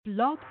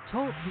Blog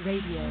Talk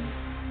Radio.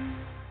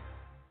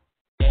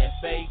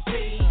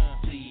 F-A-T-C-A-T,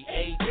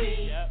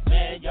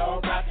 man,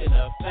 y'all rockin'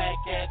 the Fat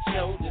Cat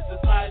Show. This is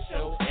my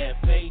show,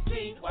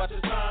 F-A-T, watch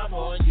the time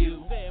on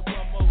you. Say it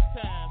one more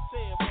time,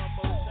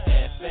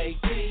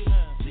 F-A-T-C-A-T,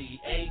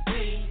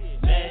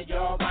 man,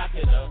 y'all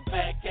rockin' the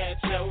Fat Cat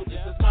Show.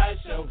 This is my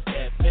show,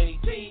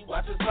 F-A-T,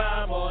 watch the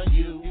time on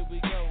you. Here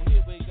we go.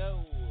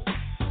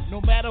 No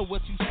matter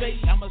what you say,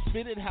 I'ma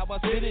spit it how I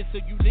spit it so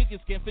you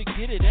niggas can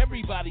forget it.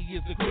 Everybody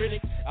is a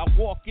critic. I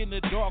walk in the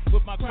dark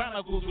with my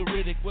chronicles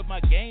Riddick, with my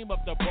game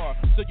up the bar,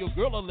 so your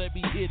girl will let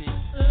me hit it.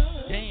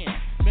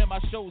 Damn, man, my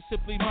show's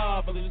simply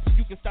marvelous.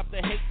 You can stop the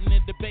hating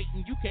and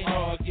debating, you can't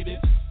argue this.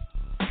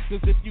 Cause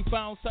if you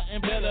found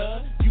something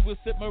better, you would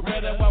sip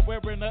Moretta while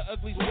wearing an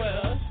ugly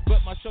sweater.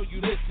 But my show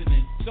you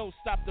listening, so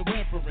stop the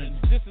whimpering.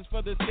 This is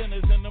for the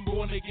sinners and the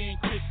born again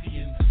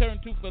Christians. Turn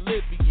to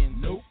Philippians.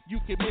 Nope, you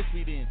can miss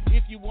me then.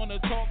 If you wanna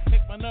talk,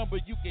 take my number,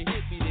 you can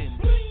hit me then.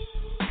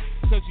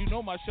 Cause you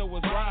know my show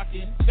was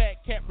rocking.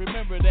 Fat Cat,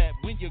 remember that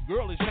when your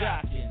girl is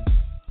shocking.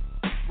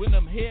 When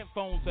them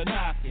headphones are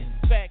knocking.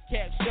 Fat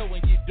Cat Show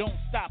and you don't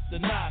stop the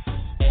knocking.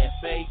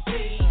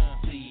 F-A-T-C-A-T,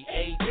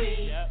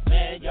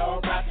 man, y'all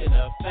rockin'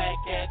 the Fat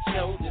Cat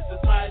Show.